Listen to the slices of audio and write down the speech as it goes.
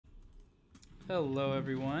Hello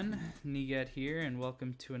everyone, Neagat here, and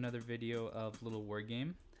welcome to another video of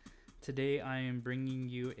Littlewargame. Today I am bringing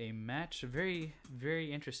you a match, a very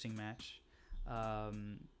interesting match,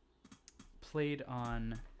 played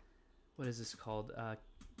on, what is this called,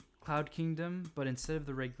 Cloud Kingdom, but instead of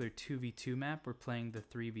the regular 2v2 map, we're playing the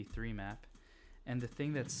 3v3 map. And the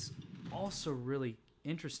thing that's also really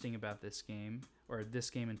interesting about this game, or this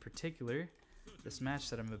game in particular, this match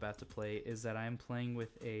that I'm about to play, is that I'm playing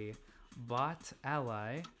with a bot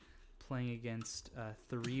ally playing against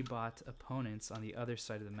 3 bot opponents on the other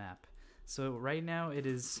side of the map. So right now it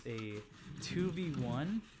is a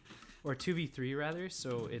 2v1 or 2v3 rather,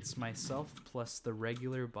 so it's myself plus the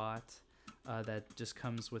regular bot that just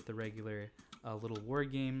comes with the regular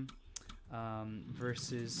Littlewargame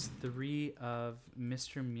versus 3 of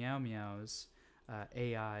Mr. MeowMeow's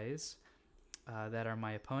AIs that are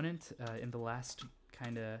my opponent. In the last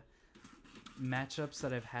kind of matchups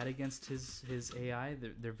that I've had against his AI,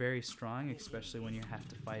 they're very strong, especially when you have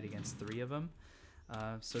to fight against 3 of them.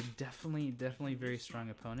 So definitely very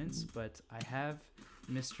strong opponents. But I have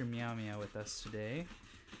Mr. MeowMeow with us today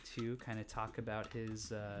to kind of talk about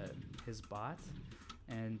his bot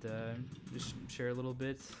and just share a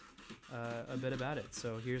bit about it.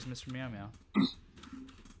 So here's Mr. MeowMeow.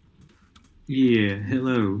 Yeah,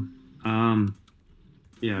 hello.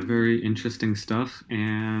 Yeah, very interesting stuff,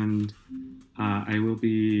 and I will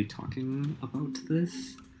be talking about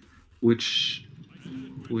this, which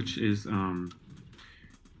is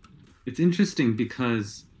it's interesting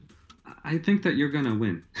because I think that you're gonna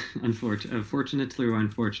win. Fortunately or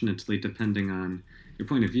unfortunately, depending on your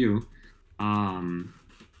point of view.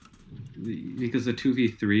 Because the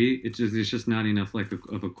 2v3, it's just not enough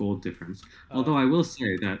of a gold difference. Although I will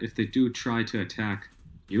say that if they do try to attack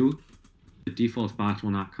you, the default bot will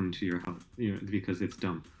not come to your help, because it's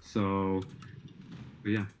dumb. So,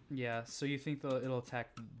 yeah. Yeah. So you think it'll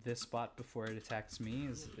attack this bot before it attacks me?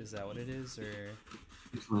 Is that what it is, or?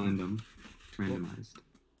 It's randomized.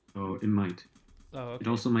 So it might. Oh, okay. It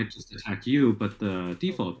also might just attack you, but the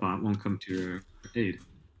default bot won't come to your aid.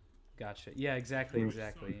 Gotcha. Yeah, exactly,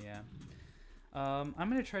 yeah. I'm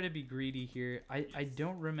gonna try to be greedy here. I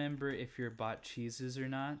don't remember if your bot cheeses or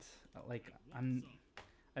not.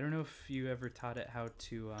 I don't know if you ever taught it how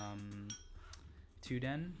to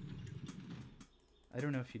den. I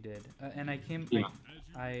don't know if you did. And Yeah.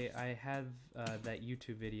 I have that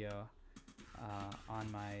YouTube video on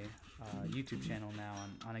my YouTube channel now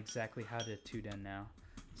on exactly how to 2den now.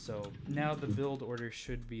 So now the build order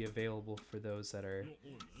should be available for those that are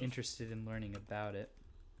interested in learning about it.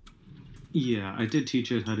 Yeah, I did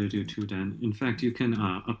teach it how to do 2den. In fact, you can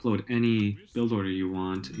upload any build order you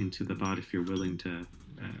want into the bot if you're willing to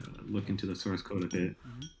look into the source code a bit.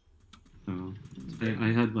 So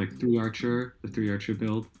I had like the 3 archer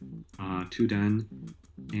build, 2den,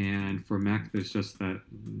 and for mech there's just that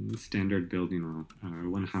standard build,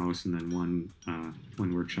 1 house and then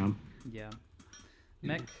one workshop. Yeah.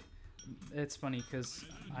 Mech, it's funny because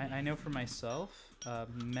I know for myself,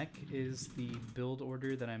 mech is the build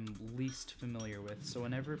order that I'm least familiar with. So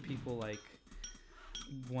whenever people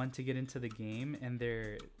want to get into the game and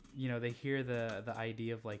they hear the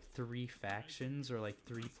idea of 3 factions or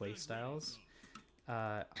 3 play styles,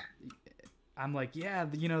 I'm like, yeah,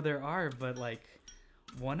 there are, but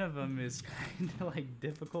one of them is kind of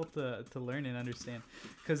difficult to learn and understand,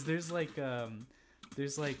 because there's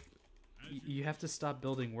you have to stop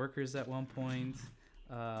building workers at one point.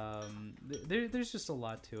 There's just a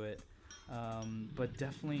lot to it, but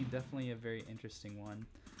definitely a very interesting one.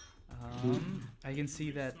 I can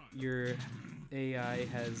see that your AI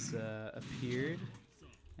has appeared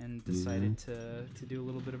and decided to do a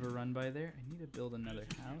little bit of a run by there. I need to build another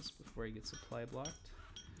house before he gets supply blocked.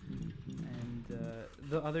 And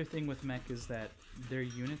the other thing with mech is that their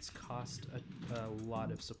units cost a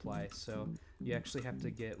lot of supply, so you actually have to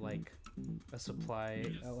get a supply,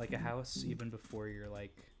 a house, even before you're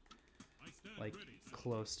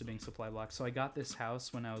close to being supply blocked. So I got this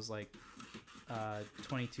house when I was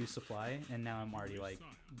 22 supply, and now I'm already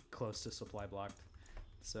close to supply blocked.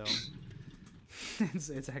 So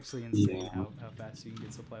it's actually insane how fast you can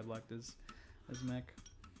get supply blocked as mech.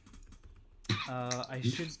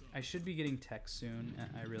 I should be getting tech soon.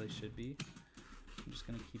 I really should be. I'm just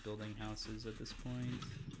gonna keep building houses at this point.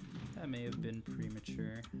 That may have been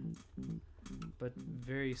premature, but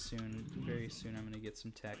very soon I'm gonna get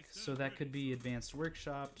some tech. So that could be advanced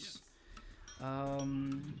workshops. I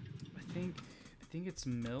think it's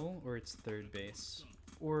mill or it's 3rd base,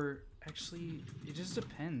 or actually it just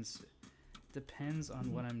depends. Depends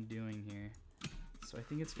on what I'm doing here. So I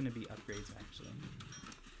think it's gonna be upgrades actually.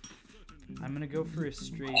 I'm gonna go for a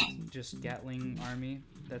straight just Gatling army.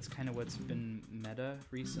 That's kind of what's been meta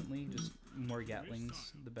recently. Just more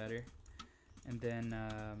Gatlings, the better. And then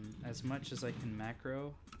as much as I can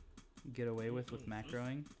macro, get away with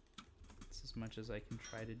macroing. It's as much as I can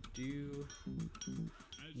try to do.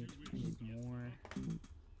 I need more.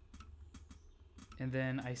 And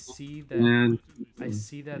then I see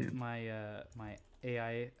that my my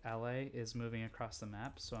AI ally is moving across the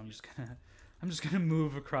map, so I'm just gonna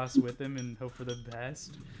move across with him and hope for the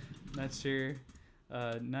best. Not sure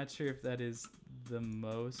if that is the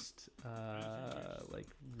most like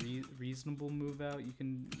reasonable move out you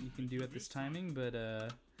can do at this timing, but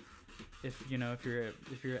if your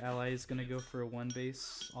ally is gonna go for a one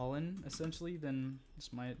base all in essentially, then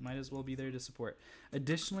this might as well be there to support.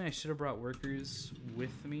 Additionally, I should have brought workers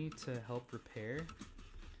with me to help repair.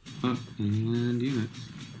 And units.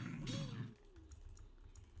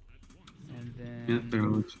 And then yeah, they're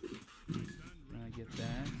all... I'm gonna get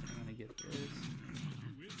that. I'm gonna get this.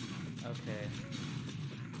 Okay.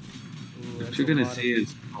 Ooh, what you're gonna see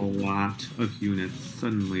is a lot of units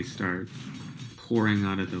suddenly start pouring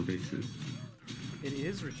out of their bases. It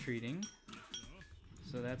is retreating,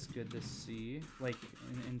 so that's good to see. Like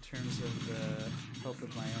in terms of the health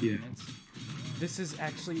of my own units. This is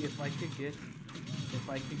actually, if I could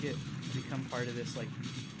become part of this like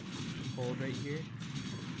hold right here,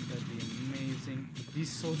 that'd be amazing. These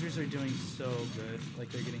soldiers are doing so good. Like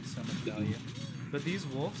they're getting so much value. But these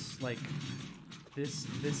wolves, like this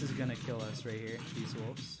is gonna kill us right here. These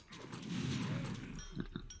wolves.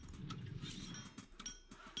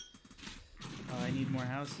 I need more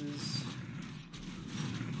houses.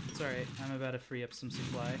 It's alright, I'm about to free up some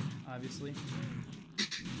supply, obviously.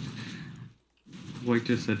 White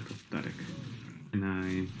just said pathetic. And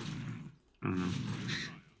I don't know.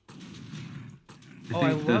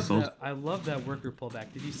 I love that worker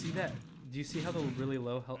pullback. Did you see that? Do you see how the really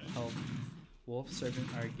low health wolves are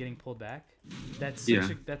getting pulled back? That's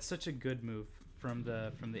such a good move from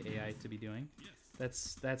the AI to be doing.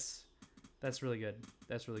 That's really good.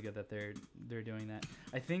 That's really good that they're doing that.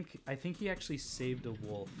 I think he actually saved a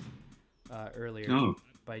wolf earlier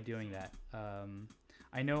by doing that.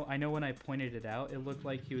 I know when I pointed it out, it looked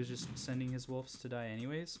like he was just sending his wolves to die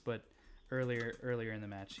anyways, but earlier in the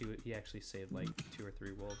match he actually saved like 2 or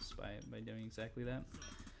 3 wolves by doing exactly that.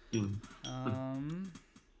 I'm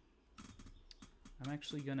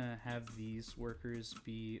actually gonna have these workers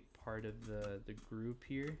be part of the group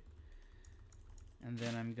here. And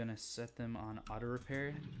then I'm gonna set them on auto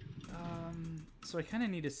repair. So I kind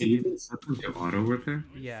of need to see. You can set them to auto repair?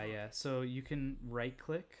 Yeah. So you can right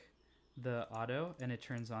click the auto and it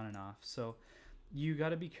turns on and off. So you got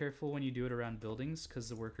to be careful when you do it around buildings because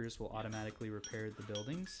the workers will automatically repair the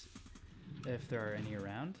buildings if there are any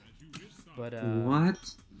around. But what?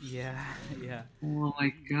 Yeah. Oh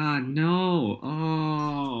my god, no!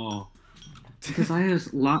 Oh, because I have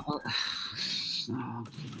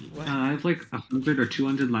I have like 100 or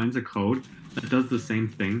 200 lines of code that does the same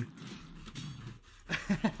thing.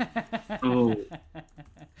 Oh.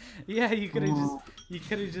 Yeah, you could have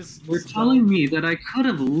just. You're telling me that I could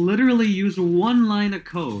have literally used one line of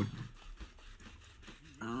code.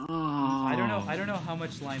 Oh. I don't know how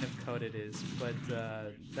much line of code it is, but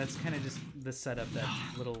that's kind of just the setup that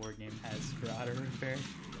Littlewargame has for auto repair.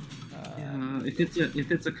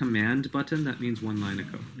 If it's a command button, that means one line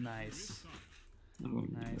of code. Nice. Oh,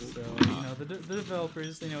 nice. So the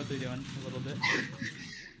developers, they know what they're doing a little bit.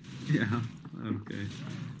 Yeah. Okay.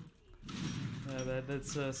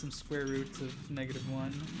 That's some square roots of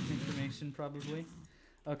 -1 information probably.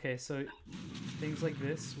 Okay, so things like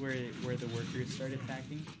this, where the workers start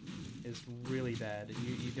attacking, is really bad.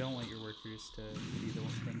 You don't want your workers to be the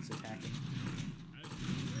things attacking.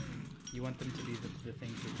 You want them to be the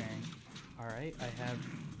things repairing. Alright, I have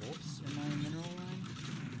wolves in my mineral line.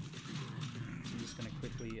 So I'm just going to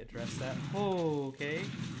quickly address that. Oh, okay.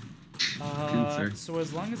 So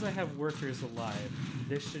as long as I have workers alive,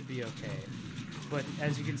 this should be okay. But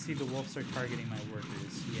as you can see, the wolves are targeting my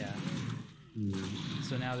workers. Yeah.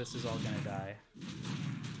 So now this is all going to die.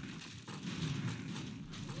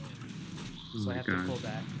 So I have to pull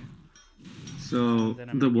back. So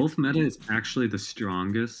the wolf meta is actually the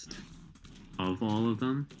strongest of all of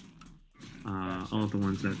them. Gotcha. All of the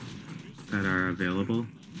ones that are available.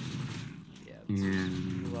 Yeah.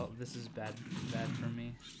 Well, this is bad for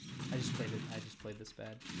me. I just played this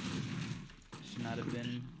bad. Should not have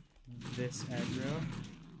been this aggro.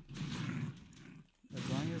 As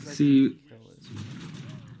long as I can kill this.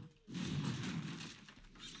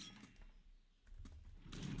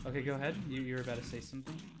 Okay, go ahead. You were about to say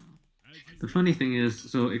something? The funny thing is,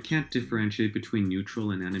 so it can't differentiate between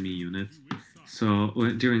neutral and enemy units. So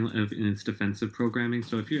during in its defensive programming,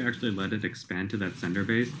 so if you actually let it expand to that center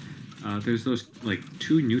base, there's those like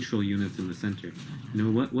 2 neutral units in the center. You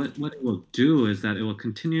know what it will do is that it will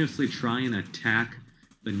continuously try and attack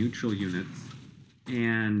the neutral units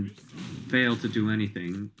and fail to do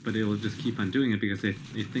anything, but it will just keep on doing it because it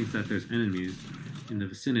thinks that there's enemies in the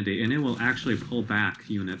vicinity, and it will actually pull back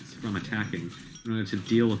units from attacking in order to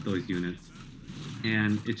deal with those units.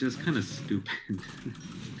 And it's just kind of stupid.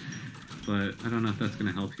 But I don't know if that's going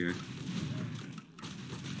to help here.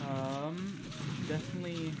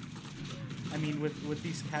 Definitely. I mean, with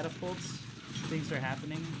these catapults, things are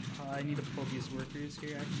happening. I need to pull these workers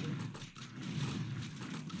here, actually.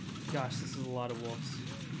 Gosh, this is a lot of wolves.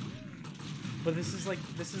 But this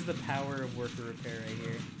is the power of worker repair right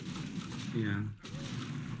here. Yeah.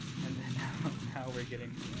 And then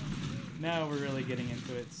now we're really getting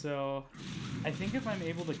into it. So, I think if I'm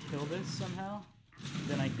able to kill this somehow,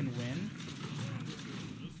 then I can win.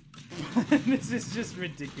 This is just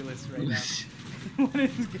ridiculous right now. What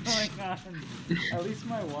is going on? At least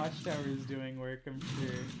my watchtower is doing work, I'm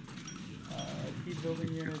sure. Keep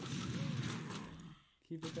building units.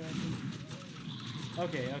 Keep it back.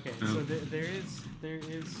 Okay. So there is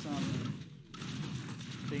some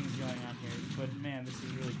things going on here, but man, this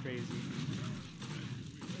is really crazy.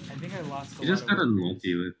 I think I lost a lot. You just got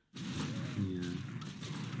unlucky with.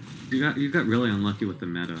 Yeah. You got really unlucky with the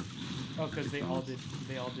meta. Oh, because they all did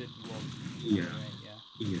wolf. Yeah. Right,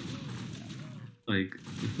 yeah. Like,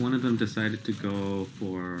 if one of them decided to go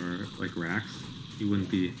for, like, racks, you wouldn't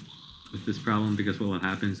be with this problem, because what will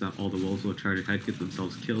happen is that all the wolves will charge ahead, get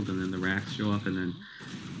themselves killed, and then the racks show up, and then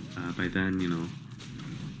by then, you know,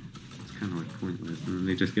 it's kind of like pointless. And then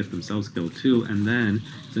they just get themselves killed too, and then,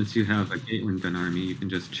 since you have a Gatling gun army, you can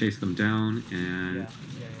just chase them down, and... Yeah,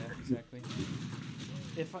 exactly.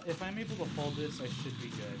 If I'm able to hold this, I should be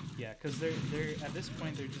good. Yeah, because they're at this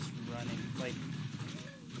point they're just running. Like,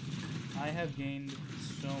 I have gained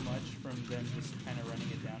so much from them just kind of running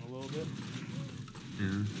it down a little bit.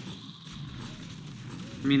 Yeah.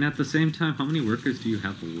 I mean, at the same time, how many workers do you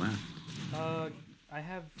have left? I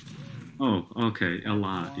have... Oh, okay, a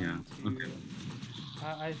lot, 1, yeah. 2, Okay.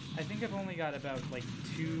 I think I've only got about, like,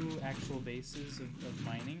 2 actual bases of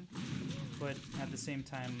mining, but at the same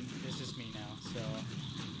time, it's just me now, so...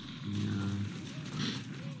 Yeah.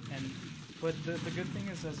 But the good thing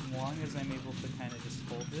is, as long as I'm able to kind of just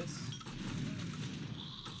hold this,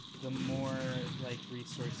 the more, like,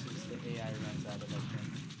 resources the AI runs out of, I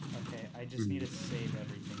think. Okay, I just need to save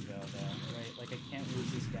everything, though, right? Like, I can't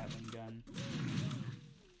lose this Gatling gun.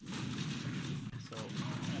 So,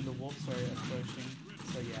 and the wolves are approaching,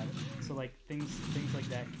 so yeah. So, like, things like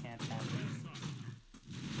that can't happen.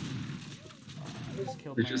 I just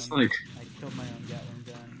killed I killed my own Gatling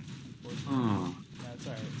gun. Oh. No, it's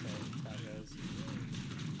alright, that's how it goes.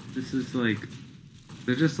 This is like...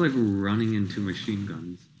 They're just, like, running into machine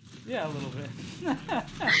guns. Yeah, a little bit.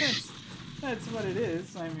 That's what it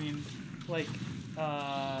is. I mean, like,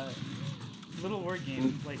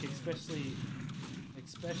 Littlewargame, like, especially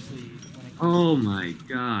when it comes Oh my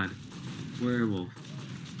god. Werewolf.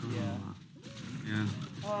 Yeah. Yeah.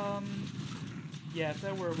 Yeah, if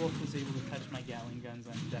that werewolf was able to touch my Gatling guns,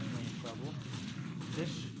 I'm definitely in trouble. This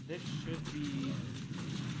should be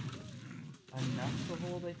enough to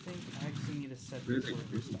hold, I think. I actually need to set these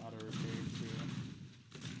workers to auto-repair, too.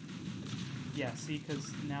 Yeah, see,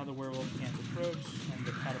 because now the werewolf can't approach, and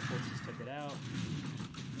the catapults just took it out.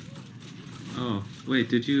 Oh, wait,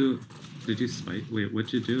 did you smite? Wait,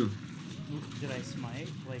 what'd you do? Did I smite?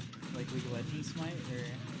 Like League of Legends smite, or?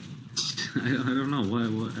 I don't know,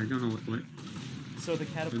 what, I don't know what... So the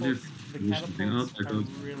catapults are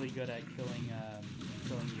really good at killing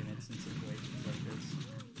units in situations like this.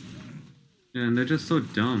 Yeah, and they're just so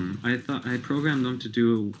dumb. I thought I programmed them to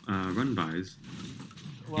do run-bys.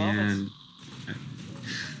 Well, and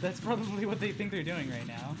that's probably what they think they're doing right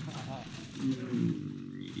now.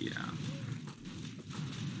 Yeah.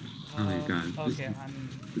 Oh my god. Okay,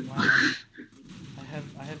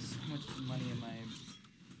 I have so much money in my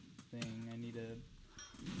thing. I need to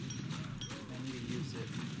use it.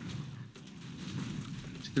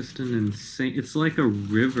 It's just an insane... It's like a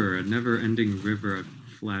river, a never-ending river of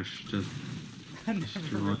flesh just... A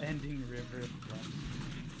never-ending river of flesh.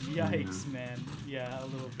 Yikes, man. Yeah, a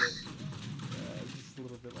little bit. Just a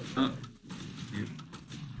little bit like that. Yeah.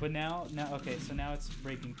 But now, okay, so now it's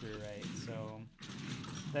breaking through, right? So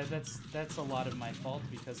that's a lot of my fault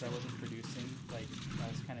because I wasn't producing. Like, I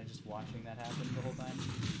was kind of just watching that happen the whole time.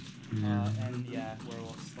 Yeah. And yeah,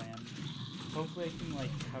 werewolf slam. Hopefully I can,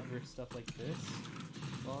 like, cover stuff like this.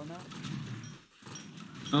 well enough?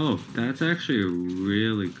 Oh, that's actually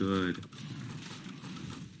really good.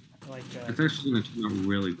 Like, It's actually going to turn out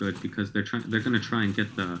really good because they're going to try and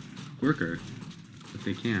get the worker, but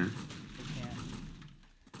they can't. they can't.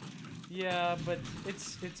 Yeah, but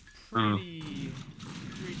it's Oh,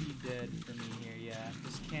 pretty dead for me here. Yeah,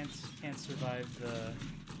 just can't survive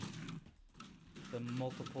the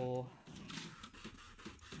multiple.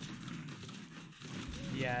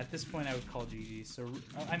 Yeah, at this point I would call GG. So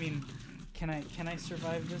I mean, can I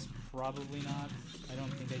survive this? Probably not. I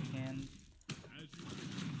don't think I can.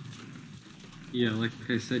 yeah, like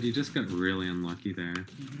I said, you just got really unlucky there.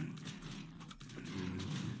 Mm-hmm.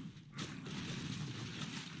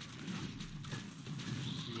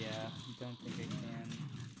 Yeah, don't think I can.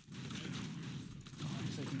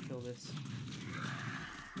 So I can kill this.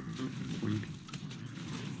 Boink.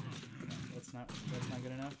 That's not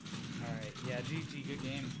good enough. All right. Yeah, GG. Good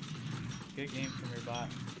game. Good game from your bot.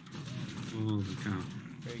 Holy cow.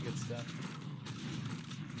 Very good stuff.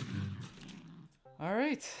 All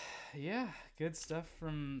right. Yeah, good stuff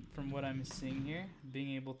from what I'm seeing here.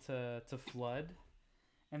 Being able to flood,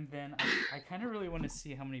 and then I kind of really want to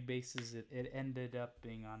see how many bases it ended up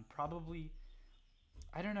being on. Probably,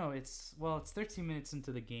 I don't know. It's 13 minutes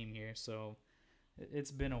into the game here, so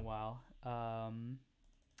it's been a while.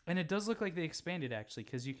 And it does look like they expanded actually,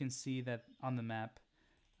 because you can see that on the map,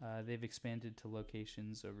 they've expanded to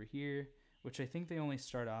locations over here, which I think they only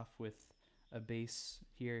start off with a base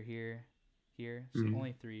here, so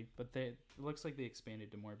only 3. But it looks like they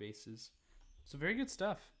expanded to more bases. So very good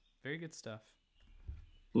stuff. Very good stuff.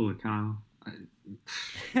 Holy cow.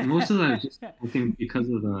 Most of that is just, I think, because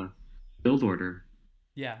of the build order.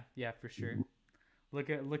 Yeah, for sure. Look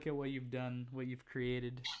at what you've done, what you've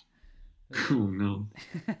created. Oh no.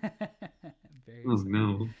 Very Oh exciting.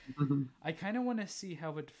 no. I kind of want to see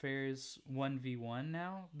how it fares 1v1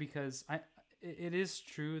 now, because it is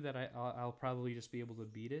true that I'll probably just be able to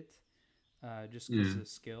beat it, just because of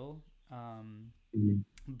skill.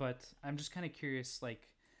 But I'm just kind of curious, like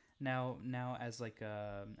now as like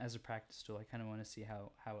as a practice tool, I kind of want to see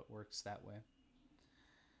how it works that way.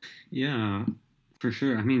 Yeah, for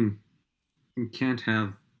sure. I mean, you can't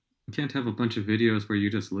have a bunch of videos where you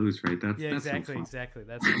just lose, right? Yeah, That's no exactly, fun.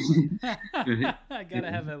 That's no fun. Right? I gotta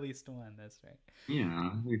have at least one. That's right.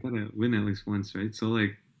 Yeah, you gotta win at least once, right? So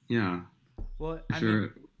like, yeah, Well, for I mean,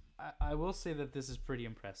 sure. I will say that this is pretty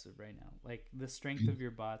impressive right now. Like the strength of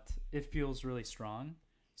your bot, it feels really strong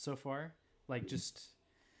so far. Like just,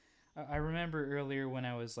 I remember earlier when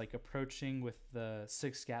I was like approaching with the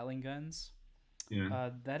 6 Gatling guns.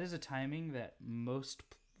 Yeah. That is a timing that most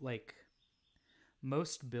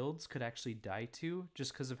builds could actually die to,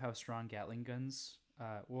 just because of how strong Gatling guns,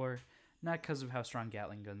 or not because of how strong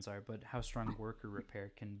Gatling guns are, but how strong worker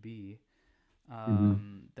repair can be.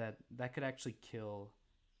 That could actually kill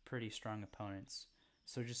pretty strong opponents.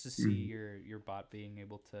 So just to see your bot being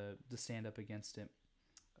able to stand up against it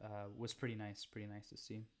was pretty nice to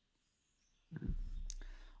see.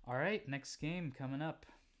 All right, next game coming up.